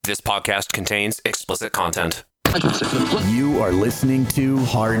This podcast contains explicit content. You are listening to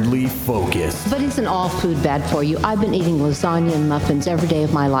Hardly Focused. But isn't all food bad for you? I've been eating lasagna and muffins every day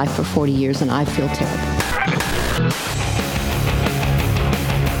of my life for 40 years, and I feel terrible.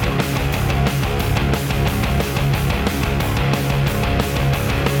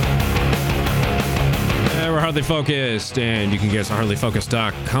 We're Hardly Focused, and you can get us at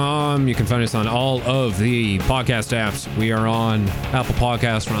hardlyfocused.com. You can find us on all of the podcast apps. We are on Apple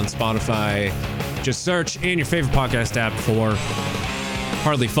Podcasts, we're on Spotify. Just search in your favorite podcast app for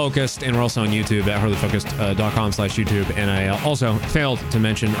Hardly Focused, and we're also on YouTube at hardlyfocused.com/YouTube. And I also failed to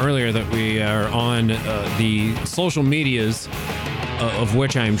mention earlier that we are on the social medias, of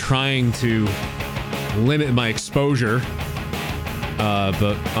which I'm trying to limit my exposure.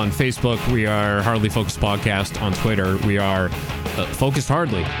 But on Facebook, we are Hardly Focused Podcast. On Twitter, we are Focused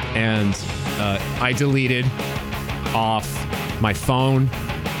Hardly. And I deleted off my phone.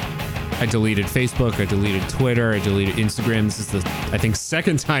 I deleted Facebook. I deleted Twitter. I deleted Instagram. This is the, I think,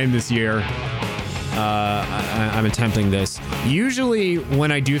 second time this year I'm attempting this. Usually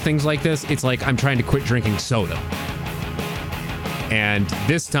when I do things like this, it's like I'm trying to quit drinking soda. And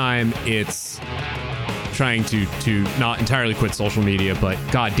this time it's trying to not entirely quit social media, but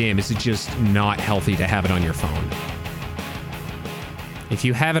goddamn, is it just not healthy to have it on your phone? If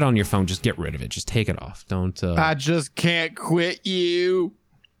you have it on your phone, just get rid of it. Just take it off. Don't. I just can't quit you.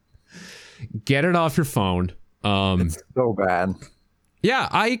 Get it off your phone. It's so bad. Yeah,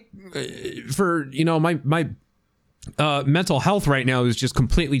 for my mental health right now is just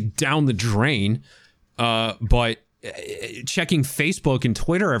completely down the drain. But checking Facebook and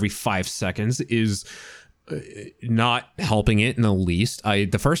Twitter every 5 seconds is not helping it in the least.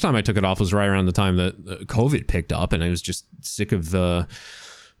 The first time I took it off was right around the time that COVID picked up, and I was just sick of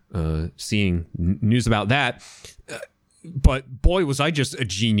seeing news about that. But boy, was I just a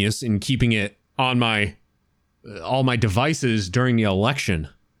genius in keeping it on all my devices during the election.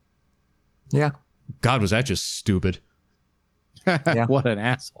 Yeah. God, was that just stupid? Yeah. What an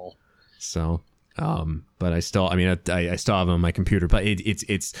asshole. So, but I still have it on my computer, but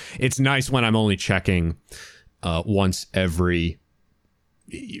it's nice when I'm only checking once every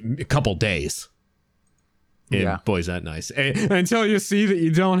couple days. And yeah. Boy, is that nice. Until you see that you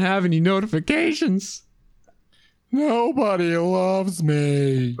don't have any notifications. Nobody loves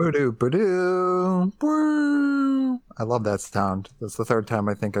me. Ba-doo, ba-doo, boo. I love that sound. That's the third time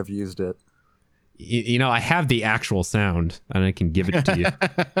I think I've used it. I have the actual sound, and I can give it to you.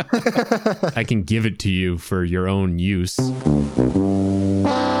 I can give it to you for your own use. Yay!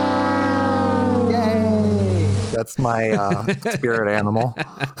 That's my spirit animal.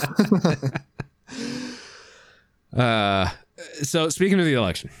 So speaking of the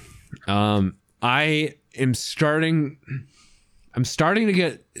election, I'm starting to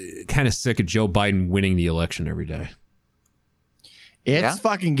get kind of sick of Joe Biden winning the election every day. It's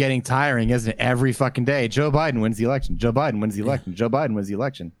fucking getting tiring, isn't it? Every fucking day. Joe Biden wins the election. Joe Biden wins the election. Joe Biden wins the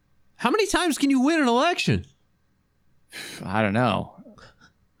election. How many times can you win an election? I don't know.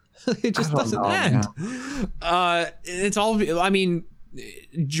 It just doesn't end. It's all, I mean,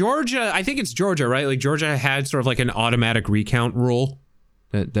 Georgia, I think it's Georgia, right? Like Georgia had sort of like an automatic recount rule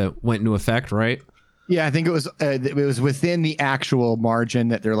that went into effect, right? Yeah, I think it was within the actual margin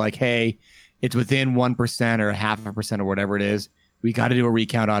that they're like, hey, it's within 1% or 0.5% or whatever it is. We got to do a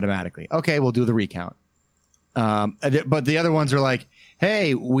recount automatically. Okay, we'll do the recount. But the other ones are like,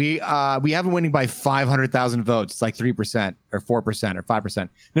 hey, we have them winning by 500,000 votes. It's like 3% or 4% or 5%.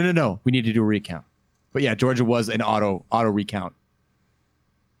 No. We need to do a recount. But yeah, Georgia was an auto recount.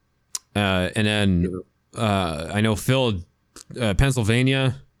 And then I know Phil,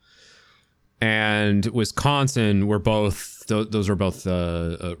 Pennsylvania and Wisconsin were both, those were both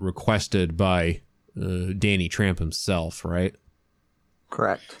requested by Danny Trump himself, right?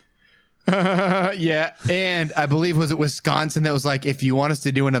 Correct. Yeah, and I believe was it Wisconsin that was like, if you want us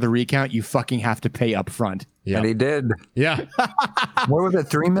to do another recount, you fucking have to pay up front. Yeah. And he did. Yeah. What was it,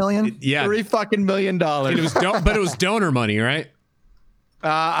 $3 million? Yeah. $3 million. And it was but it was donor money, right?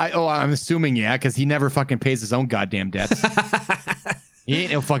 I'm assuming, yeah, because he never fucking pays his own goddamn debts. He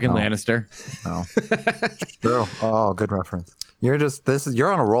ain't no fucking Lannister. No. True. Oh, good reference.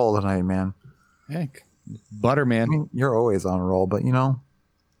 You're on a roll tonight, man. Heck. Butter, man. I mean, you're always on a roll, but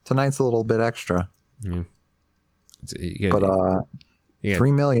tonight's a little bit extra. Yeah. But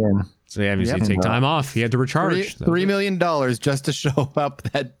 $3 million. So yeah, to take time off. He had to recharge. $3 million just to show up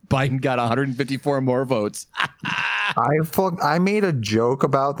that Biden got 154 more votes. I made a joke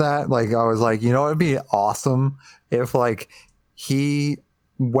about that. Like, I was like, it'd be awesome if like he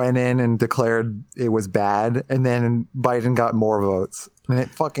went in and declared it was bad, and then Biden got more votes. and it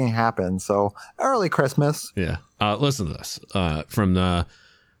fucking happened. So early Christmas. Yeah. Listen to this. From the,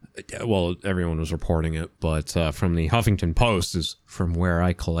 well, everyone was reporting it, but from the Huffington Post is from where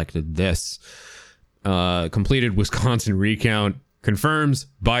I collected this. Completed Wisconsin recount confirms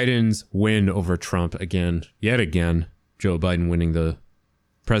Biden's win over Trump again, yet again. Joe Biden winning the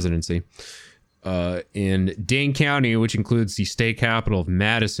presidency. In Dane County, which includes the state capital of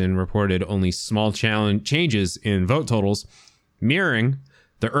Madison, reported only small changes in vote totals, mirroring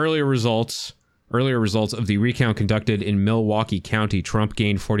the earlier results of the recount conducted in Milwaukee County. Trump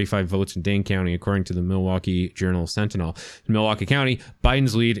gained 45 votes in Dane County, according to the Milwaukee Journal-Sentinel. In Milwaukee County,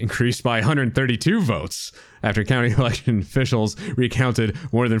 Biden's lead increased by 132 votes after county election officials recounted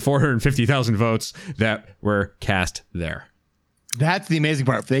more than 450,000 votes that were cast there. That's the amazing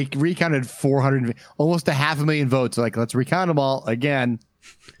part. They recounted 400, almost 500,000 votes. Like, let's recount them all again.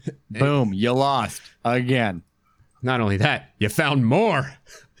 Boom, you lost again. Not only that, you found more.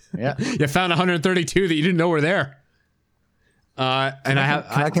 Yeah, you found 132 that you didn't know were there. Can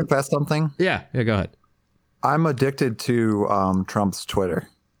I confess something? Yeah, go ahead. I'm addicted to Trump's Twitter.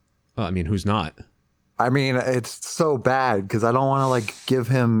 Well, I mean, who's not? I mean, it's so bad because I don't want to like give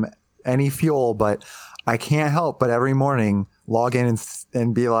him any fuel, but I can't help but every morning log in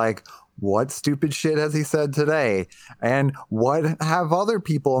and be like, what stupid shit has he said today? And what have other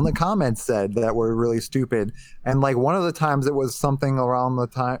people in the comments said that were really stupid? And like one of the times it was something around the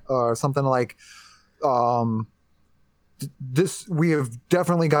time, something like, this, we have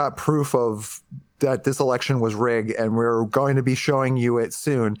definitely got proof of that this election was rigged and we're going to be showing you it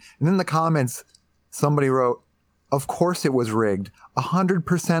soon. And in the comments, somebody wrote, of course it was rigged.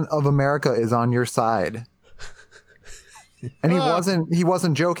 100% of America is on your side. And he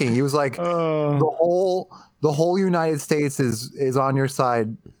wasn't joking. He was like, the whole United States is on your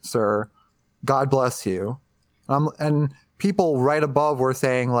side, sir. God bless you. And people right above were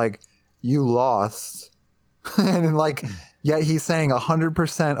saying like, you lost. And like, yet he's saying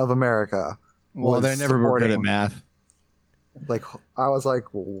 100% of America. Well, they're never good at math. Like, I was like,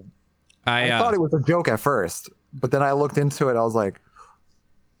 I thought it was a joke at first, but then I looked into it. I was like,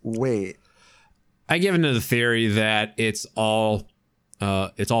 wait. I give into the theory that it's all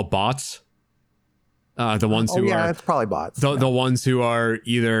bots. The ones who are, it's probably bots. The ones who are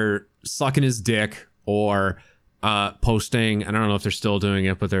either sucking his dick or posting. I don't know if they're still doing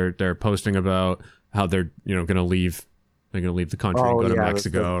it, but they're posting about how they're going to leave. They're going to leave the country and go to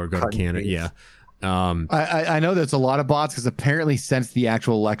Mexico or go to Canada. Yeah. I know there's a lot of bots because apparently since the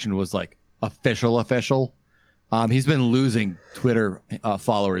actual election was like official, he's been losing Twitter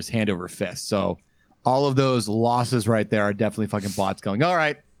followers hand over fist. So all of those losses right there are definitely fucking bots going, all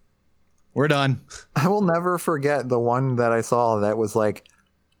right, we're done. I will never forget the one that I saw that was like,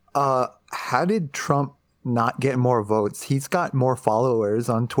 how did Trump not get more votes? He's got more followers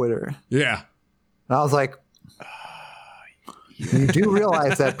on Twitter. Yeah. And I was like, you do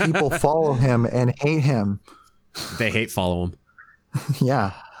realize that people follow him and hate him. They hate follow him.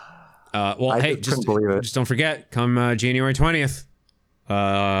 Yeah. Well, hey, just don't forget, come January 20th,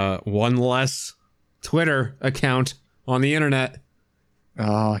 one less Twitter account on the internet.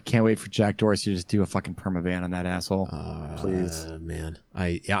 Oh, I can't wait for Jack Dorsey to just do a fucking permaban on that asshole. Please, man.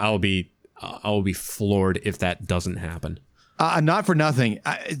 I'll be floored if that doesn't happen. Not for nothing.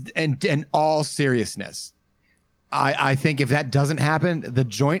 And all seriousness, I think if that doesn't happen, the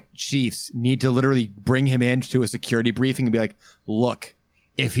Joint Chiefs need to literally bring him in to a security briefing and be like, look,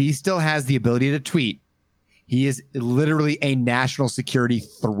 if he still has the ability to tweet, he is literally a national security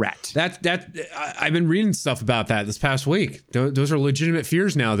threat. I've been reading stuff about that this past week. Those are legitimate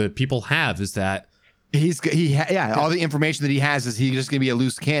fears now that people have, is that all the information that he has is he's just gonna be a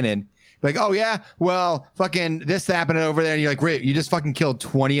loose cannon. Like, oh yeah, well, fucking this happened over there, and you're like, great, you just fucking killed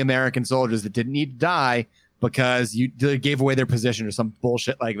 20 American soldiers that didn't need to die because you gave away their position or some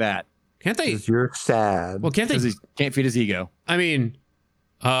bullshit like that. Can't they? You're sad. Well, can't they? Because he can't feed his ego. I mean,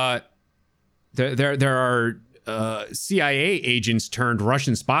 there are CIA agents turned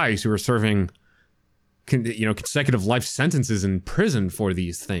Russian spies who are serving, consecutive life sentences in prison for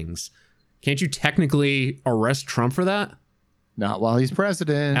these things. Can't you technically arrest Trump for that? Not while he's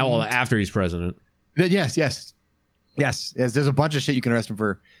president. Well, after he's president. Yes. There's a bunch of shit you can arrest him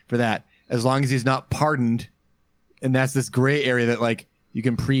for that, as long as he's not pardoned. And that's this gray area that like you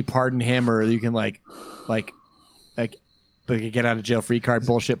can pre-pardon him, or you can like get out of jail free card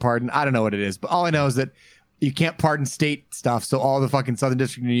bullshit pardon. I don't know what it is, but all I know is that you can't pardon state stuff. So all the fucking Southern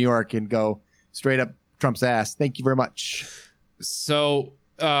District of New York can go straight up Trump's ass. Thank you very much. So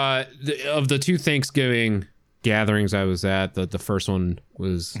of the two Thanksgiving gatherings I was at, the first one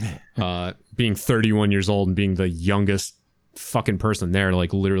was being 31 years old and being the youngest fucking person there,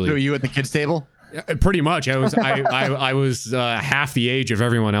 like So literally. you at the kids' table? Pretty much. I was I was half the age of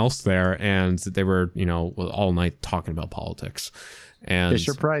everyone else there, and they were, you know, all night talking about politics. And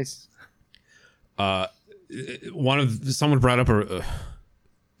Fisher Price. someone brought up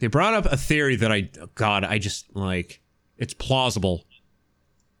a theory that I just like, it's plausible,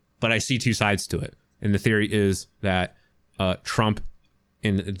 but I see two sides to it. And the theory is that Trump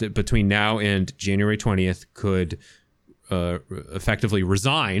between now and January 20th could effectively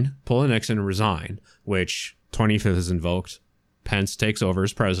resign, pull a Nixon and resign, which 25th is invoked. Pence takes over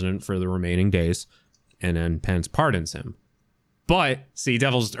as president for the remaining days, and then Pence pardons him. But see,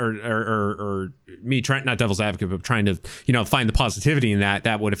 not devil's advocate, but trying to, you know, find the positivity in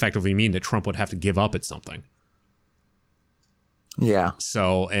that would effectively mean that Trump would have to give up at something. Yeah.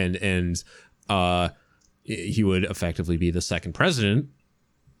 So, and he would effectively be the second president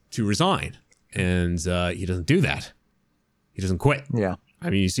to resign, and he doesn't do that. He doesn't quit. Yeah. I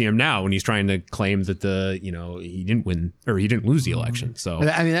mean, you see him now when he's trying to claim that he didn't win, or he didn't lose the election. So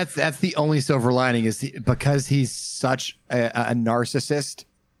I mean, that's the only silver lining is because he's such a narcissist,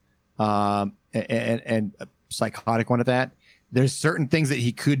 and a psychotic one at that. There's certain things that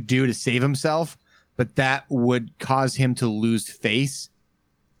he could do to save himself, but that would cause him to lose face,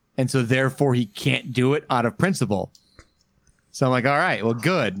 and so therefore he can't do it out of principle. So I'm like, all right, well,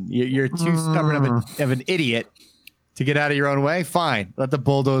 good. You're too stubborn of an idiot to get out of your own way. Fine, let the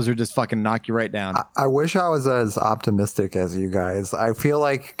bulldozer just fucking knock you right down. I wish I was as optimistic as you guys. I feel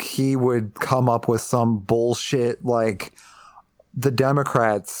like he would come up with some bullshit like the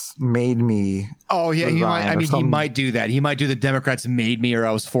Democrats made me. Oh yeah, he might do that. He might do the Democrats made me or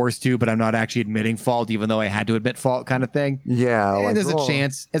I was forced to, but I'm not actually admitting fault, even though I had to admit fault, kind of thing. Yeah, like, there's a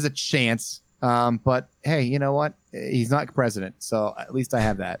chance. There's a chance. But hey, you know what? He's not president, so at least I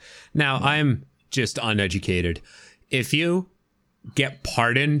have that. now I'm just uneducated. If you get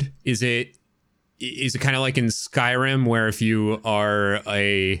pardoned, is it kind of like in Skyrim, where if you are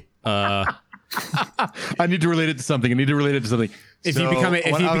a I need to relate it to something. If you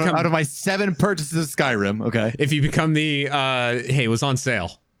become out of my 7 purchases of Skyrim, okay. If you become the hey, it was on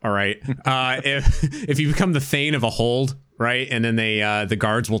sale. All right. If you become the Thane of a hold, right, and then the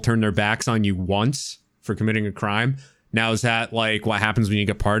guards will turn their backs on you once for committing a crime. Now, is that like what happens when you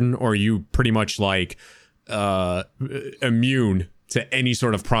get pardoned, or are you pretty much like immune to any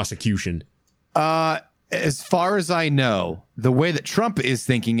sort of prosecution? As far as I know, the way that Trump is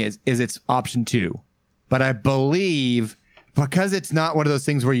thinking is it's option 2. But I believe because it's not one of those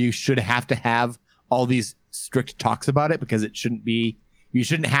things where you should have to have all these strict talks about it, because it shouldn't be, you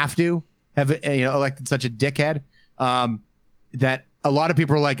shouldn't have to have elected such a dickhead, that a lot of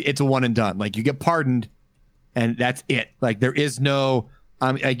people are like, it's a one and done. Like, you get pardoned and that's it. Like, there is no,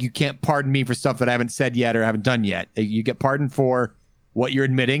 like, you can't pardon me for stuff that I haven't said yet or haven't done yet. You get pardoned for what you're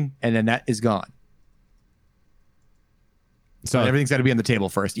admitting, and then that is gone. So everything's got to be on the table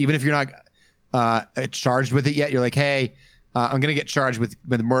first. Even if you're not charged with it yet, you're like, hey, I'm going to get charged with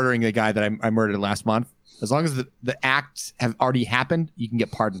murdering the guy that I murdered last month. As long as the acts have already happened, you can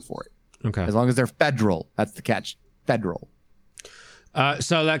get pardoned for it. Okay. As long as they're federal. That's the catch. Federal.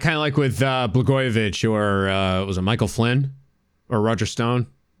 So that kind of like with Blagojevich, or was it Michael Flynn or Roger Stone?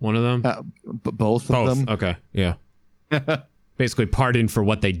 One of them? Both of them. Okay. Yeah. Basically pardoned for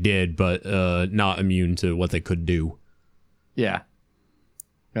what they did, but not immune to what they could do. Yeah.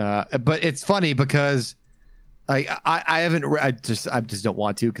 But it's funny because I just don't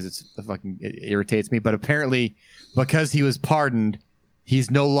want to, because it irritates me. But apparently, because he was pardoned,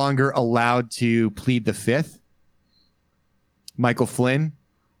 he's no longer allowed to plead the fifth. Michael Flynn,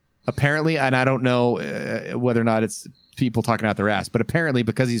 apparently, and I don't know whether or not it's people talking out their ass, but apparently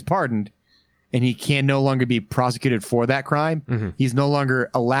because he's pardoned and he can no longer be prosecuted for that crime, he's no longer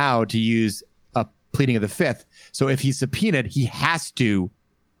allowed to use a pleading of the fifth. So if he's subpoenaed, he has to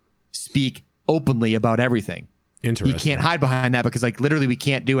speak openly about everything. Interesting. He can't hide behind that, because, like, literally we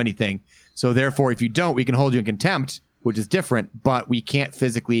can't do anything. So therefore, if you don't, we can hold you in contempt, which is different, but we can't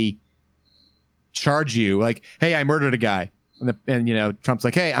physically charge you. Like, hey, I murdered a guy. And Trump's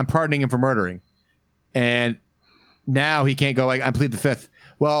like, hey, I'm pardoning him for murdering. And now he can't go like, I plead the fifth.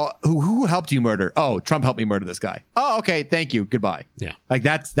 Well, who helped you murder? Oh, Trump helped me murder this guy. Oh, okay. Thank you. Goodbye. Yeah. Like,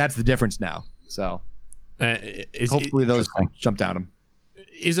 that's the difference now. So hopefully those jump down him.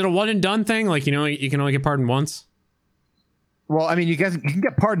 Is it a one and done thing? Like, you can only get pardoned once? Well, I mean, you can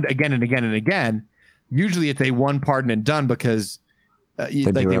get pardoned again and again and again. Usually it's a one pardon and done, because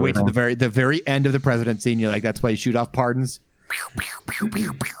they wait to the very end of the presidency, and you're like, that's why you shoot off pardons.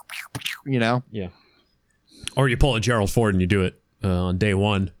 Yeah. Or you pull a Gerald Ford and you do it on day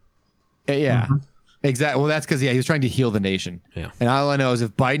one. Yeah. Exactly. Well, that's because he was trying to heal the nation. Yeah. And all I know is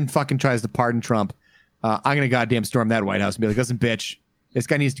if Biden fucking tries to pardon Trump, I'm gonna goddamn storm that White House and be like, listen, bitch, this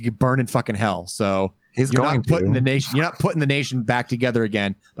guy needs to get burned in fucking hell. So He's you're going not putting to. you're not putting the nation back together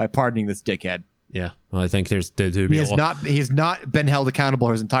again by pardoning this dickhead. Yeah. Well, I think there'd He be has not been held accountable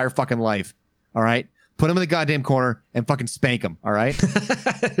his entire fucking life. All right. Put him in the goddamn corner and fucking spank him. All right.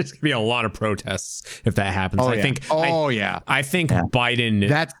 there's gonna be a lot of protests if that happens. I think. I think Biden.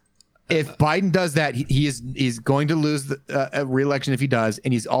 That's if Biden does that, he's going to lose a re-election if he does,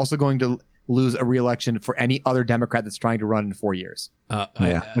 and he's also going to lose a re-election for any other Democrat that's trying to run in 4 years.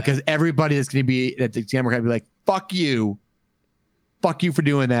 Because everybody that's going to be at the Democrat will be like, "Fuck you for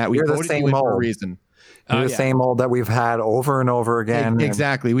doing that. We You're the voted same you in for a old. reason." The same old that we've had over and over again.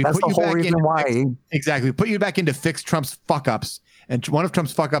 Exactly. We That's put the you whole back reason in. why. Exactly. We put you back in to fix Trump's fuck ups, and one of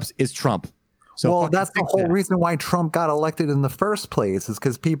Trump's fuck ups is Trump. So Well, fucking that's the fix whole that. reason why Trump got elected in the first place, is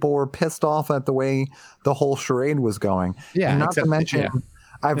because people were pissed off at the way the whole charade was going. Yeah, And not to except- mention, yeah.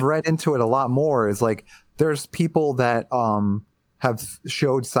 I've read into it a lot more. Is like there's people that have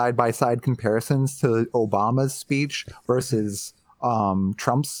showed side by side comparisons to Obama's speech versus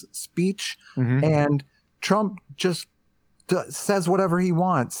Trump's speech, Mhm. and Trump just says whatever he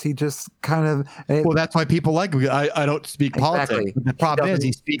wants. He just kind of Well, that's why people like him. I don't speak Exactly. politics. But the He problem is doesn't-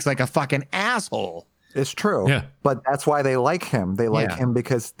 he speaks like a fucking asshole. It's true. Yeah. But that's why they like him. They like Yeah. him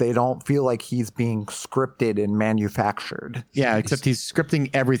because they don't feel like he's being scripted and manufactured. Yeah, except he's scripting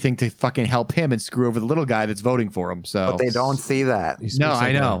everything to fucking help him and screw over the little guy that's voting for him. So But they don't see that. No,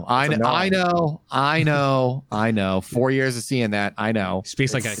 I know. I know. 4 years of seeing that. I know.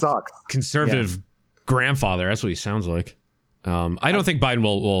 Speaks like It a sucks. conservative grandfather. That's what he sounds like. I don't think Biden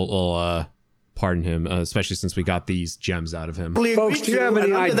will pardon him, especially since we got these gems out of him. Folks, do you have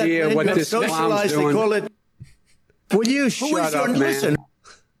any idea what this clown's doing? Will you shut up, man?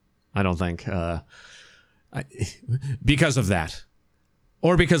 I don't think. Because of that.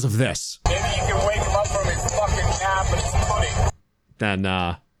 Or because of this. Maybe you can wake him up from his fucking nap and his pudding. Then,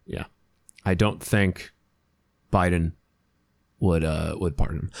 yeah. I don't think Biden would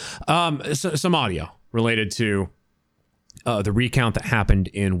pardon him. So, some audio related to the recount that happened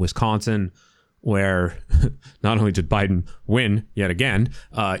in Wisconsin, where not only did Biden win yet again,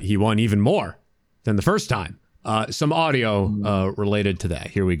 he won even more than the first time. Some audio related to that.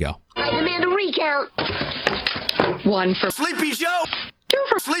 Here we go. I demand a recount. 1 for Sleepy Joe! 2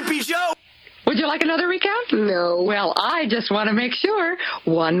 for Sleepy Joe! Would you like another recount? No. Well, I just want to make sure.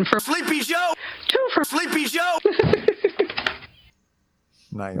 1 for Sleepy Joe! 2 for Sleepy Joe!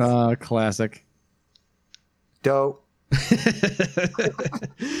 Nice. Classic. Dope.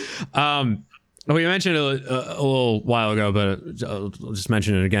 We mentioned a little while ago, but I'll just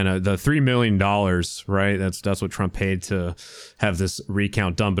mention it again. The $3 million, right? That's what Trump paid to have this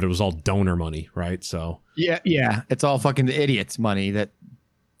recount done, but it was all donor money, right? So Yeah. It's all fucking idiots' money that.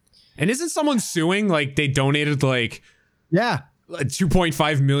 and isn't someone suing? Like they donated like Yeah.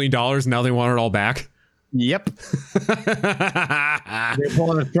 $2.5 million, and now they want it all back. Yep. They're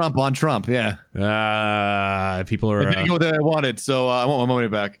pulling a Trump on Trump. Yeah. People They are. didn't get what they wanted, so I want my money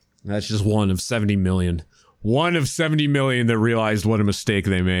back. That's just one of 70 million. One of 70 million that realized what a mistake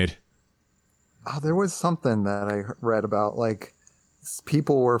they made. Oh, there was something that I read about, like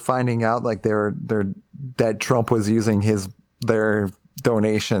people were finding out like that Trump was using their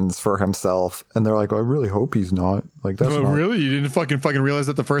donations for himself, and they're like, I really hope he's not. Like that's not, Really? You didn't fucking realize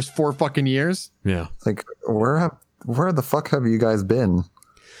that the first 4 fucking years? Yeah. like where the fuck have you guys been?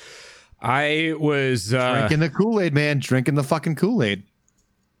 I was Drinking the Kool-Aid, man. Drinking the fucking Kool-Aid.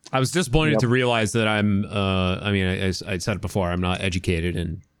 I was disappointed to realize that I'm I said it before, I'm not educated,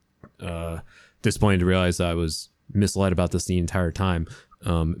 and disappointed to realize that I was misled about this the entire time,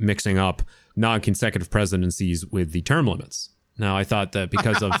 mixing up non-consecutive presidencies with the term limits. Now, I thought that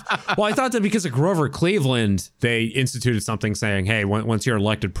because of Grover Cleveland, they instituted something saying, hey, once you're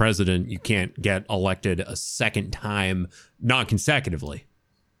elected president, you can't get elected a second time non-consecutively.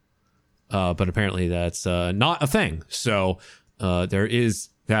 But apparently that's not a thing. So there is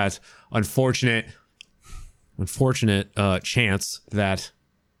that unfortunate chance that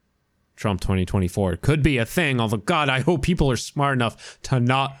Trump 2024 could be a thing. Although, God, I hope people are smart enough to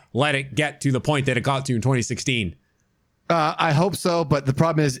not let it get to the point that it got to in 2016. I hope so, but the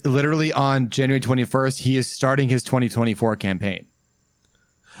problem is literally on January 21st, he is starting his 2024 campaign.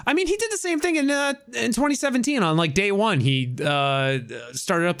 I mean, he did the same thing in 2017 on like day one. He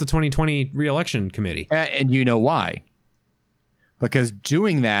started up the 2020 re-election committee. And you know why? Because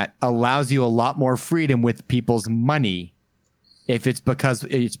doing that allows you a lot more freedom with people's money if it's because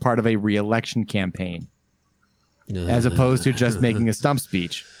it's part of a re-election campaign, as opposed to just making a stump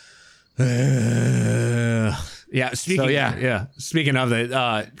speech. Yeah. Speaking of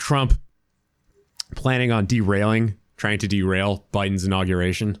it, Trump planning on trying to derail Biden's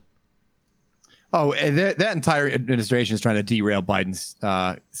inauguration. Oh, and that entire administration is trying to derail Biden's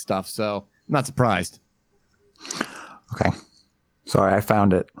stuff. So I'm not surprised. Okay. Sorry, I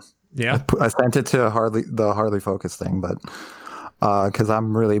found it. Yeah. I sent it to the Hardly Focus thing, but because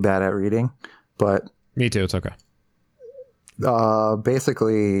I'm really bad at reading. But me too. It's okay.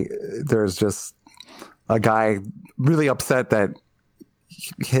 Basically, there's just a guy really upset that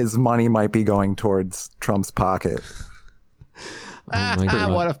his money might be going towards Trump's pocket.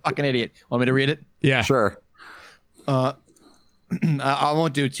 What a fucking idiot. Want me to read it? Yeah. Sure. I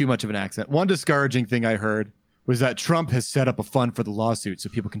won't do too much of an accent. One discouraging thing I heard was that Trump has set up a fund for the lawsuit so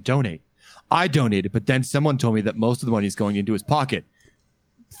people can donate. I donated, but then someone told me that most of the money is going into his pocket.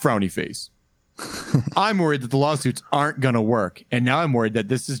 Frowny face. I'm worried that the lawsuits aren't going to work. And now I'm worried that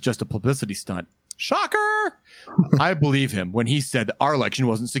this is just a publicity stunt. Shocker! I believe him when he said that our election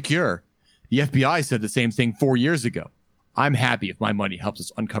wasn't secure. The FBI said the same thing 4 years ago. I'm happy if my money helps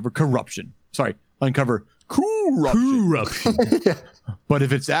us uncover corruption. Uncover corruption. But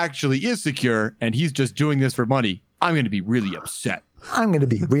if it's actually is secure and he's just doing this for money, I'm going to be really upset.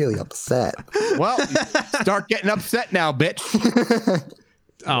 Well, start getting upset now, bitch.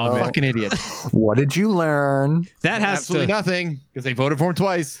 Oh, fucking idiot. What did you learn? That has absolutely nothing because they voted for him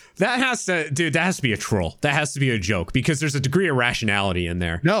twice. That has to be a troll. That has to be a joke because there's a degree of rationality in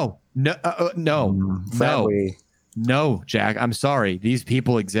there. No, Jack. I'm sorry. These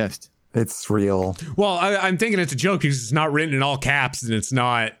people exist. It's real. Well, I'm thinking it's a joke because it's not written in all caps and it's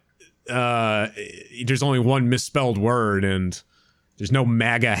not. There's only one misspelled word and there's no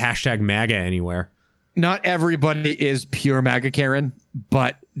MAGA #MAGA anywhere. Not everybody is pure MAGA, Karen,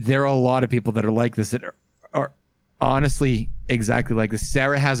 but there are a lot of people that are like this that are honestly exactly like this.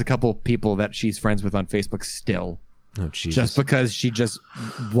 Sarah has a couple people that she's friends with on Facebook still. Oh, Jesus. Just because she just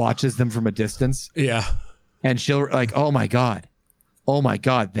watches them from a distance. Yeah. And she'll like, oh my God,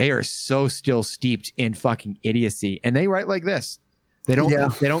 they are so still steeped in fucking idiocy. And they write like this. They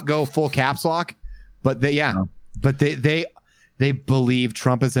don't go full caps lock, but they believe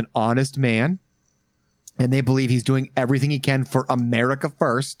Trump is an honest man. And they believe he's doing everything he can for America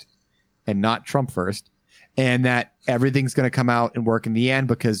first and not Trump first. And that everything's going to come out and work in the end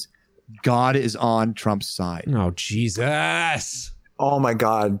because God is on Trump's side. Oh, Jesus. Oh, my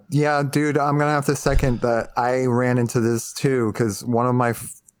God. Yeah, dude, I'm going to have to second that. I ran into this, too, because one of my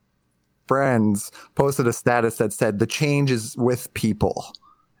friends posted a status that said the change is with people.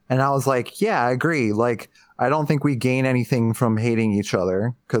 And I was like, yeah, I agree. Like, I don't think we gain anything from hating each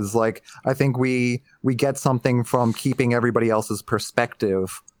other because, like, I think we get something from keeping everybody else's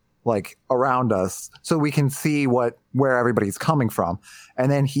perspective, like, around us so we can see where everybody's coming from. And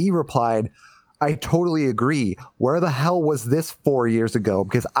then he replied, I totally agree. Where the hell was this 4 years ago?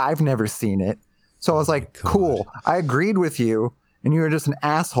 Because I've never seen it. So I was like, cool. I agreed with you. And you were just an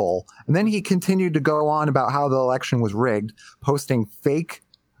asshole. And then he continued to go on about how the election was rigged, posting fake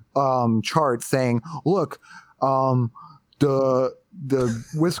chart saying, look, the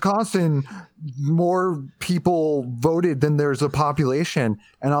Wisconsin, more people voted than there's a population.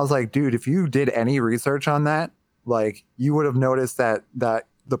 And I was like, dude, if you did any research on that, like, you would have noticed that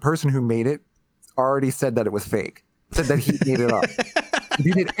the person who made it already said that it was fake, said that he made it up. If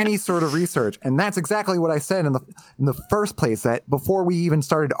you did any sort of research, and that's exactly what I said in the first place, that before we even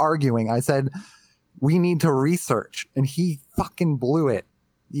started arguing, I said we need to research, and he fucking blew it.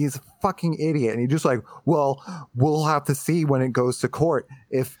 He's a fucking idiot. And he just like, well, we'll have to see when it goes to court.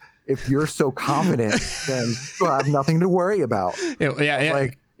 If you're so confident, then you'll have nothing to worry about.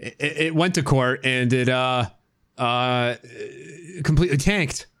 It went to court and it completely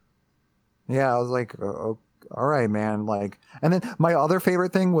tanked. Yeah, I was like, all right, man. Like, and then my other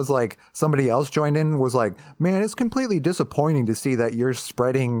favorite thing was like somebody else joined in was like, man, it's completely disappointing to see that you're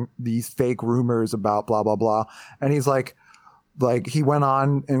spreading these fake rumors about blah, blah, blah. And he's like he went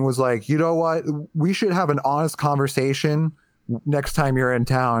on and was like, you know what? We should have an honest conversation next time you're in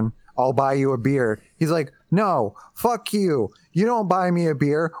town. I'll buy you a beer. He's like, no, fuck you. You don't buy me a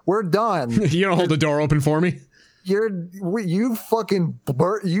beer. We're done. You don't hold the door open for me. You fucking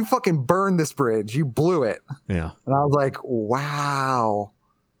burned this bridge. You blew it. Yeah. And I was like, wow.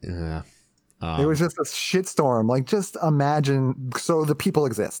 Yeah. It was just a shitstorm. Like, just imagine. So the people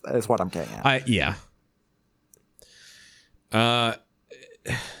exist. That is what I'm getting at. Yeah. Yeah.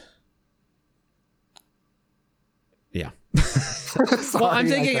 Well, I'm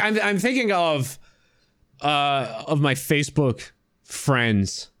thinking of my Facebook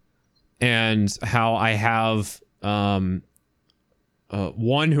friends and how I have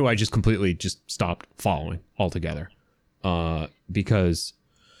one who I just completely just stopped following altogether, because,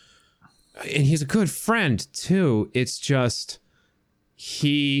 and he's a good friend too. It's just,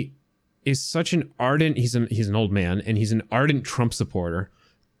 he is such an ardent, he's an old man, and he's an ardent Trump supporter.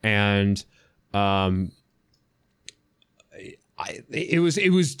 And, it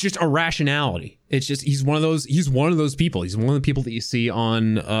was just irrationality. It's just, he's one of those people. He's one of the people that you see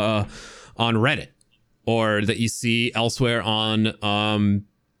on Reddit, or that you see elsewhere on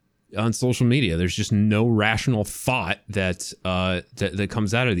social media. There's just no rational thought that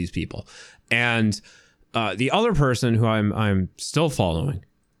comes out of these people. And the other person who I'm still following,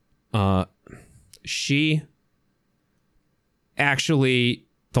 she actually,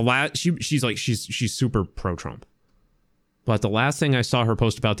 she's super pro-Trump. But the last thing I saw her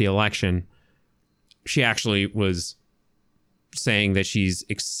post about the election, she actually was saying that she's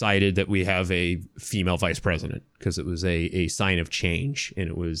excited that we have a female vice president, because it was a sign of change, and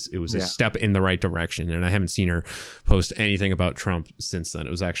it was a step in the right direction. And I haven't seen her post anything about Trump since then.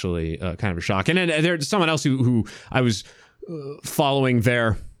 It was actually kind of a shock. And then there's someone else who I was following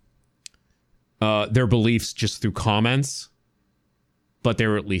their beliefs just through comments, but they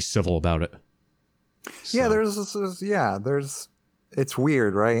were at least civil about it. So. Yeah, it's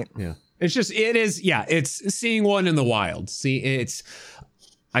weird, right? Yeah. It's seeing one in the wild.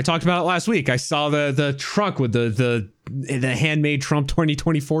 I talked about it last week. I saw the truck with the handmade Trump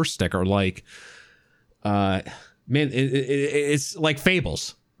 2024 sticker. Like, man, it's like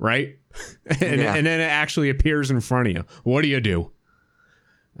Fables, right? And then it actually appears in front of you. What do?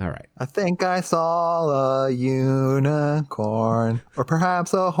 All right. I think I saw a unicorn, or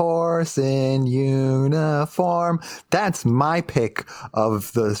perhaps a horse in uniform. That's my pick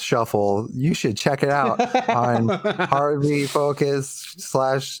of the shuffle. You should check it out on Hardly Focus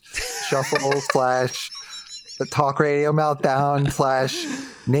 /shuffle / Talk Radio Meltdown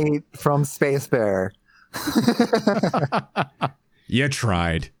 / Nate from Space Bear. You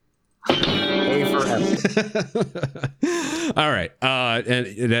tried. All right.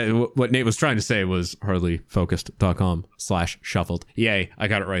 And what Nate was trying to say was hardlyfocused.com /shuffled. Yay, I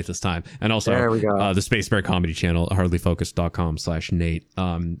got it right this time. And also there we go. The Space Bear comedy channel, hardlyfocused.com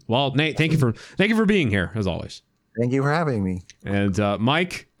 /Nate. Well, Nate, thank you for being here as always. Thank you for having me. And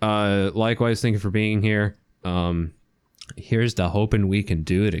Mike, likewise, thank you for being here. Here's to hoping we can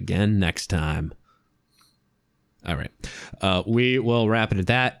do it again next time. All right. We will wrap it at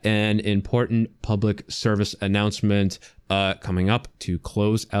that. An important public service announcement coming up to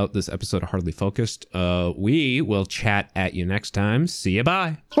close out this episode of Hardly Focused. We will chat at you next time. See you.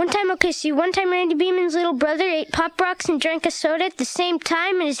 Bye. One time Randy Beeman's little brother ate Pop Rocks and drank a soda at the same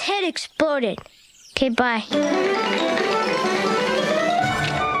time, and his head exploded. Okay, bye.